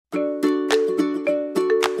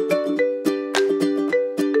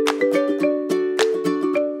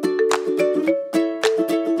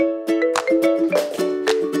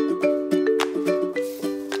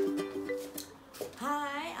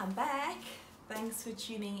Thanks for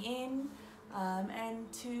tuning in and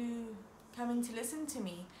to coming to listen to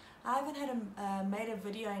me. I haven't made a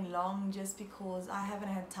video in long just because I haven't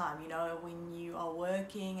had time. You know, when you are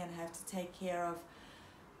working and have to take care of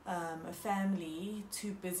a family,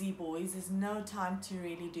 two busy boys, there's no time to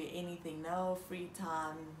really do anything, no free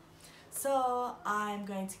time. So I'm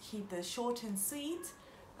going to keep this short and sweet.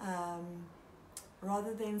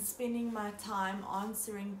 Rather than spending my time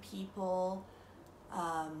answering people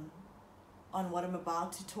on what I'm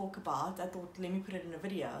about to talk about, I thought, let me put it in a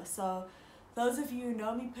video. So those of you who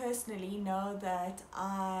know me personally know that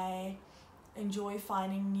I enjoy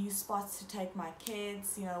finding new spots to take my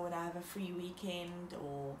kids, you know, when I have a free weekend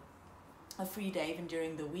or a free day even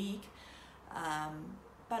during the week.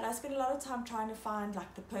 But I spend a lot of time trying to find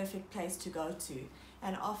like the perfect place to go to.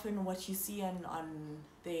 And often what you see on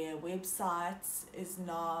their websites is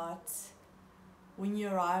not, when you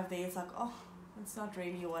arrive there, it's like, oh, it's not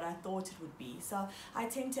really what I thought it would be. So I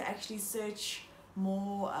tend to actually search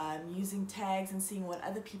more using tags and seeing what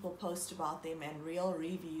other people post about them and real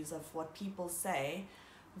reviews of what people say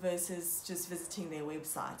versus just visiting their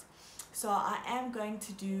website. So I am going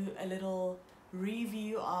to do a little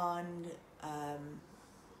review on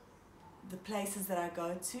the places that I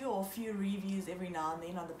go to, or a few reviews every now and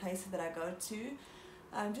then on the places that I go to,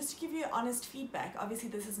 just to give you honest feedback. Obviously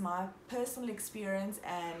this is my personal experience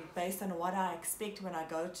and based on what I expect when I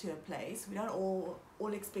go to a place. We don't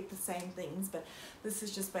all expect the same things, but this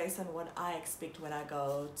is just based on what I expect when I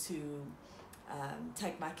go to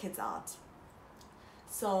take my kids out.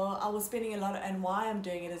 So I was spending a lot of, and why I'm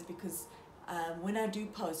doing it is because when I do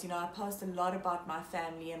post, you know, I post a lot about my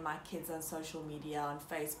family and my kids on social media, on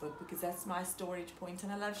Facebook, because that's my storage point,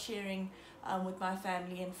 and I love sharing with my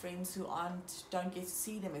family and friends who don't get to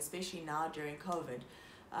see them, especially now during COVID.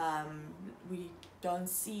 We don't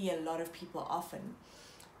see a lot of people often.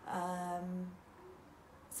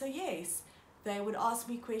 So yes, they would ask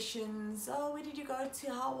me questions. Oh, where did you go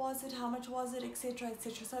to? How was it? How much was it? Etc.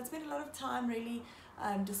 etc. So I spent a lot of time really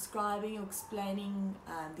describing or explaining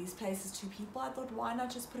these places to people. I thought, why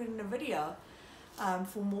not just put it in a video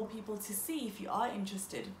for more people to see if you are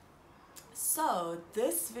interested. So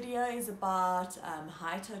this video is about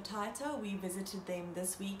Hyto Tyto. We visited them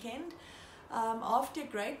this weekend after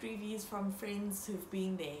great reviews from friends who've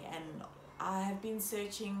been there, and I have been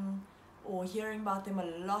searching or hearing about them a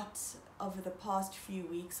lot over the past few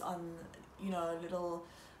weeks on, you know, little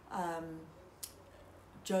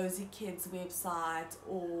Josie Kids website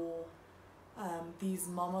or these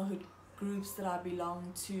mamahood groups that I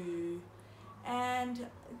belong to, and it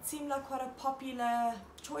seemed like quite a popular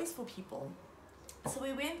choice for people. So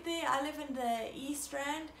we went there. I live in the East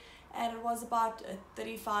Rand and it was about a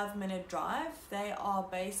 35-minute drive. They are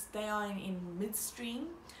in midstream.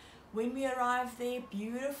 When we arrived there,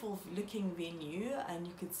 beautiful looking venue, and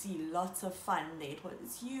you could see lots of fun there. It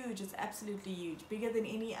was huge, it's absolutely huge, bigger than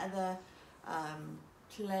any other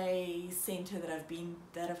play center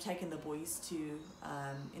that I've taken the boys to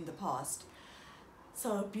in the past.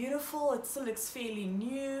 So beautiful. It still looks fairly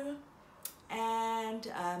new. And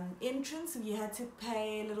entrance, we had to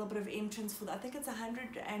pay a little bit of entrance for that. I think it's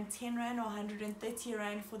 110 Rand or 130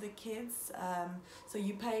 Rand for the kids. So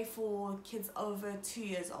you pay for kids over 2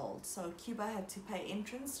 years old. So Cuba had to pay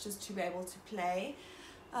entrance just to be able to play.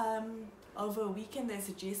 Over a weekend they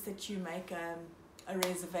suggest that you make a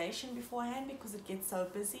reservation beforehand because it gets so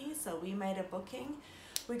busy. So we made a booking.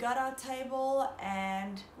 We got our table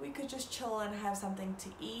and we could just chill and have something to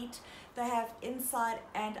eat. They have inside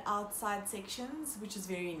and outside sections, which is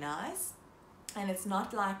very nice. And it's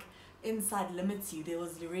not like inside limits you. There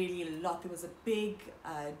was really a lot. There was a big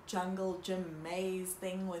jungle gym maze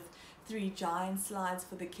thing with 3 giant slides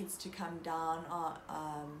for the kids to come down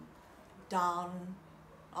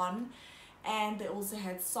on. And they also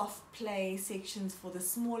had soft play sections for the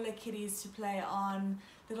smaller kiddies to play on,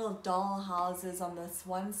 little doll houses on this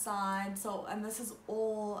one side. So, and this is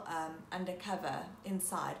all undercover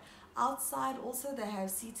inside. Outside also they have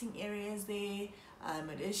seating areas there.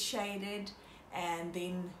 It is shaded, and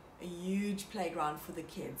then a huge playground for the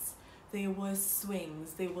kids. There were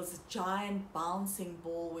swings, there was a giant bouncing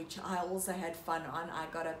ball which I also had fun on. I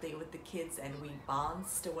got up there with the kids and we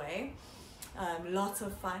bounced away. Lots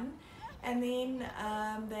of fun. And then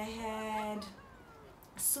they had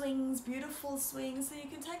swings, beautiful swings, so you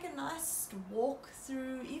can take a nice walk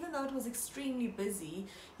through. Even though it was extremely busy,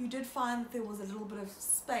 you did find that there was a little bit of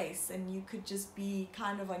space and you could just be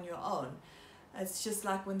kind of on your own. It's just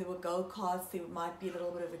like when there were go-karts, there might be a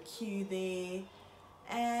little bit of a queue there.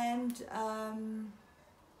 And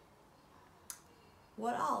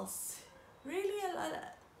what else? Really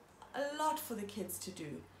a lot for the kids to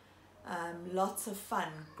do. Lots of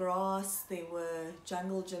fun, grass, there were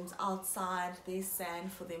jungle gyms outside, there's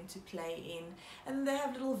sand for them to play in, and they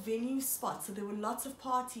have little venue spots, so there were lots of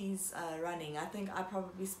parties running. I think I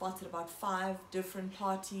probably spotted about 5 different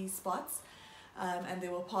party spots, and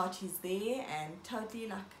there were parties there, and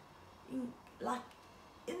totally like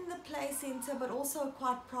in the play center, but also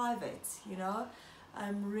quite private, you know.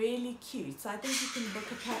 Really cute. So I think you can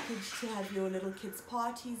book a package to have your little kids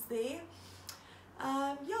parties there.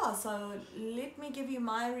 Yeah, so let me give you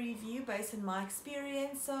my review based on my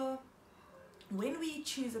experience. So when we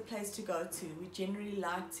choose a place to go to, we generally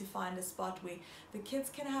like to find a spot where the kids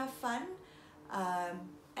can have fun,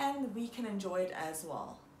 and we can enjoy it as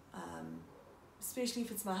well. Especially if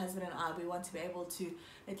it's my husband and I, we want to be able to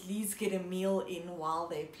at least get a meal in while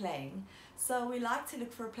they're playing. So we like to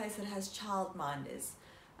look for a place that has childminders.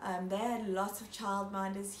 They had lots of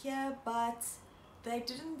childminders here, but they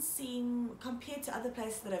didn't seem, compared to other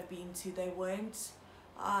places that I've been to, they weren't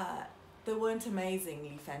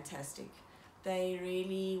amazingly fantastic. They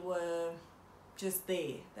really were just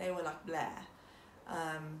there. They were like blah.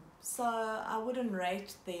 So I wouldn't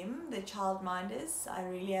rate them, the childminders. I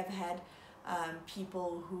really have had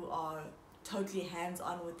people who are totally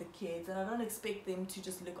hands-on with the kids, and I don't expect them to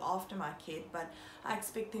just look after my kid, but I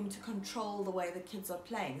expect them to control the way the kids are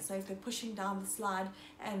playing. So if they're pushing down the slide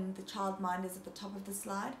and the childminder's at the top of the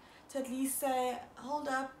slide, to at least say, hold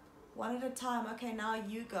up, one at a time, okay, now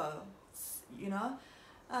you go, you know.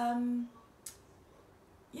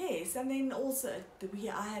 Yes, and then also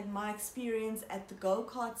I had my experience at the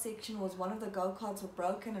go-kart section. Was one of the go-karts were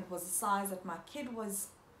broken. It was a size that my Cuba was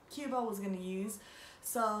going to use.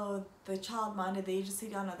 So the childminder there just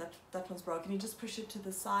said, oh no, that one's broken. He just pushed it to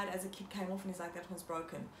the side as a kid came off, and he's like, that one's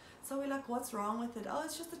broken. So we're like, what's wrong with it? Oh,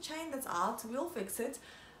 it's just the chain that's out, we'll fix it.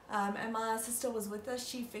 And my sister was with us,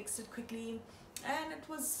 she fixed it quickly, and it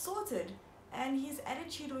was sorted. And his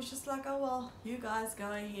attitude was just like, oh well, you guys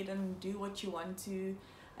go ahead and do what you want to,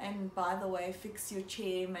 and by the way, fix your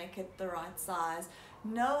chair, make it the right size.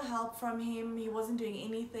 No help from him, he wasn't doing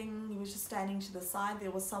anything, he was just standing to the side. There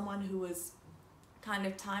was someone who was kind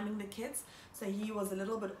of timing the kids, so he was a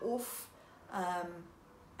little bit off,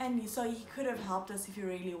 and so he could have helped us if he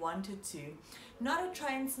really wanted to. Not a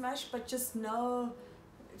train smash, but just no,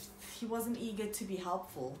 he wasn't eager to be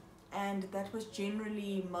helpful, and that was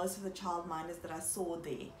generally most of the childminders that I saw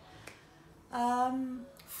there.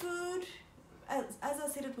 Food, as I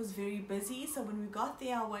said, it was very busy, so when we got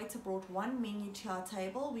there, our waiter brought one menu to our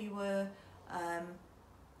table. We were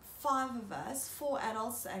 5 of us, 4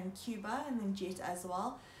 adults and Cuba, and then Jet as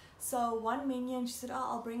well. So one menu, and she said, oh,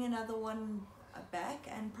 I'll bring another one back,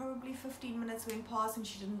 and probably 15 minutes went past and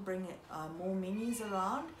she didn't bring more menus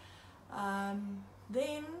around.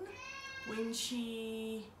 Then when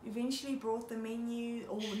she eventually brought the menu,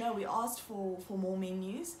 or no, we asked for more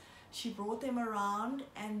menus, she brought them around,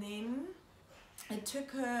 and then it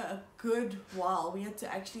took her a good while. We had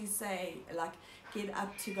to actually say, like, get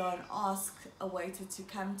up to go and ask a waiter to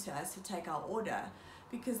come to us to take our order,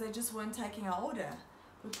 because they just weren't taking our order.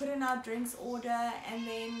 We put in our drinks order, and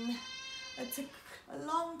then it took a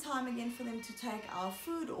long time again for them to take our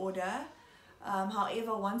food order.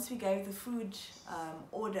 However, once we gave the food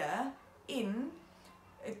order in,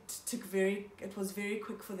 it was very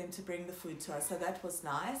quick for them to bring the food to us, so that was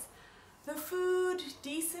nice. The food,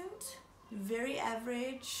 decent, very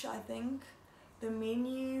average, I think. The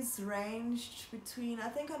menus ranged between, I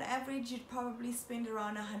think on average you'd probably spend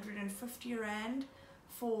around 150 Rand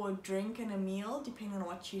for a drink and a meal, depending on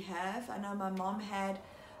what you have. I know my mom had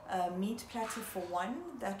a meat platter for one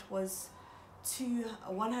that was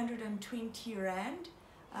 120 Rand,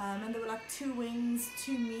 and there were like 2 wings,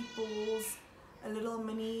 2 meatballs, a little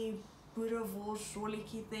mini boerewors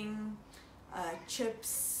rolletjie thing,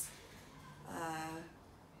 chips,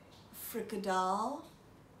 frikadelle,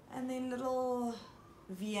 and then little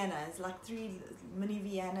Viennas, like 3 mini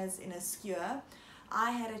Viennas in a skewer.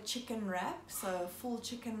 I had a chicken wrap, so a full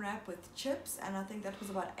chicken wrap with chips, and I think that was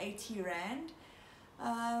about 80 Rand.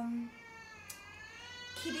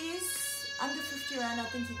 Kiddies, under 50 Rand, I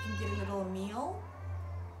think you can get a little meal.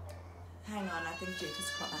 Hang on, I think Jet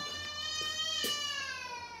is crying.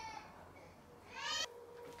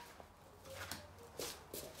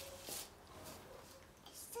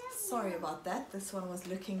 Sorry about that, this one was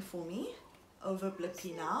looking for me, over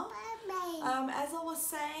Blippy now. As I was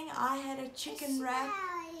saying, I had a chicken wrap.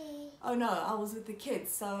 Oh no, I was with the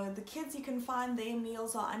kids. So the kids, you can find their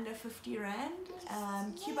meals are under 50 Rand.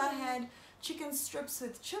 Cuba had chicken strips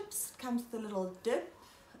with chips, comes with a little dip,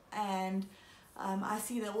 and I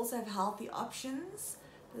see they also have healthy options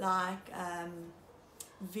like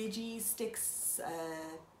veggie sticks,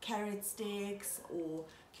 carrot sticks, or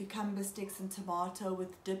cucumber sticks and tomato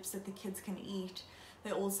with dips that the kids can eat.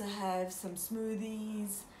 They also have some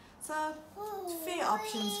smoothies. So fair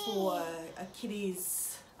options for a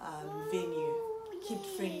kiddies venue,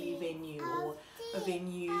 kid-friendly venue, or a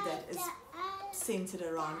venue that is centered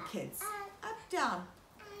around kids. Up, down.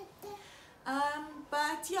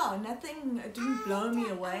 But yeah, nothing, it didn't blow me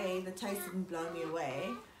away. The taste didn't blow me away.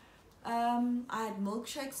 I had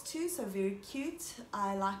milkshakes too, so very cute.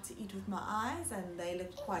 I like to eat with my eyes, and they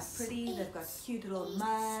look quite pretty. They've got cute little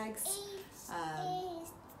mugs,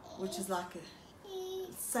 which is like a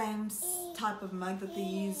same type of mug that they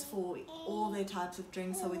use for all their types of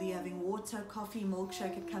drinks. So whether you're having water, coffee,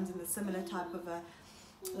 milkshake, it comes in a similar type of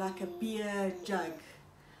like a beer jug.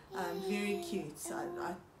 Very cute. So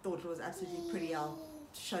I thought it was absolutely pretty. I'll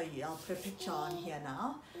show you. I'll put a picture on here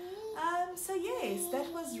now. So yes,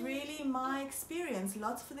 that was really my experience.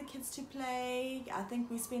 Lots for the kids to play. I think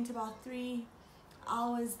we spent about 3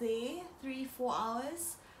 hours there, 3-4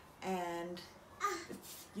 hours, and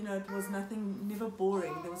you know, it was nothing, never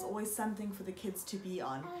boring. There was always something for the kids to be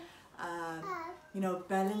on. You know,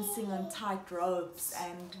 balancing on tight ropes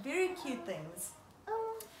and very cute things.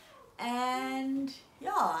 And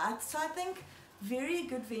yeah, so I think very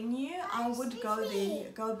good venue. I would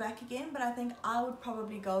go back again, but I think I would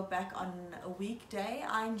probably go back on a weekday.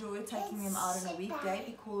 I enjoy taking them out on a weekday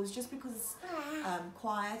because it's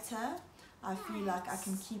quieter. I feel like I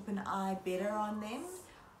can keep an eye better on them,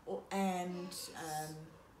 and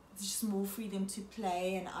it's just more freedom to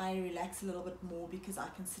play, and I relax a little bit more because I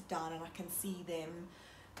can sit down and I can see them.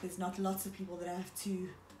 There's not lots of people that I have to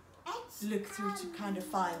look through to kind of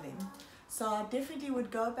find them. So I definitely would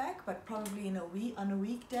go back, but probably on a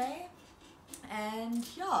weekday. And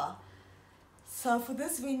yeah, so for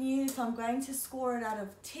this venue, if I'm going to score it out of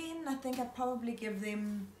 10, I think I'd probably give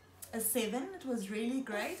them a 7. It was really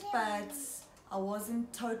great, but I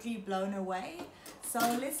wasn't totally blown away. So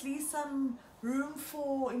let's leave some room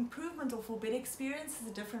for improvement or for better experiences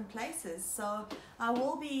at different places. So I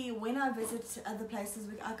will be, when I visit other places,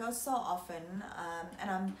 I go so often, and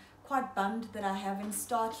I'm quite bummed that I haven't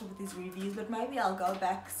started with these reviews, but maybe I'll go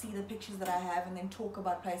back, see the pictures that I have, and then talk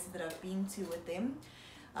about places that I've been to with them,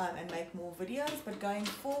 and make more videos. But going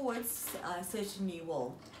forwards, I certainly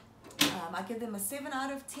will. I give them a 7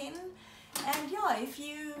 out of 10. And yeah, if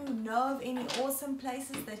you know of any awesome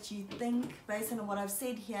places that you think, based on what I've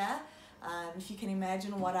said here, if you can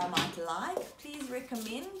imagine what I might like, please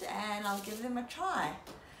recommend, and I'll give them a try.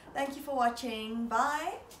 Thank you for watching.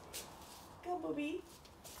 Bye. Go, Bobby.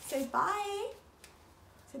 Say bye.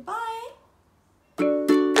 Say bye.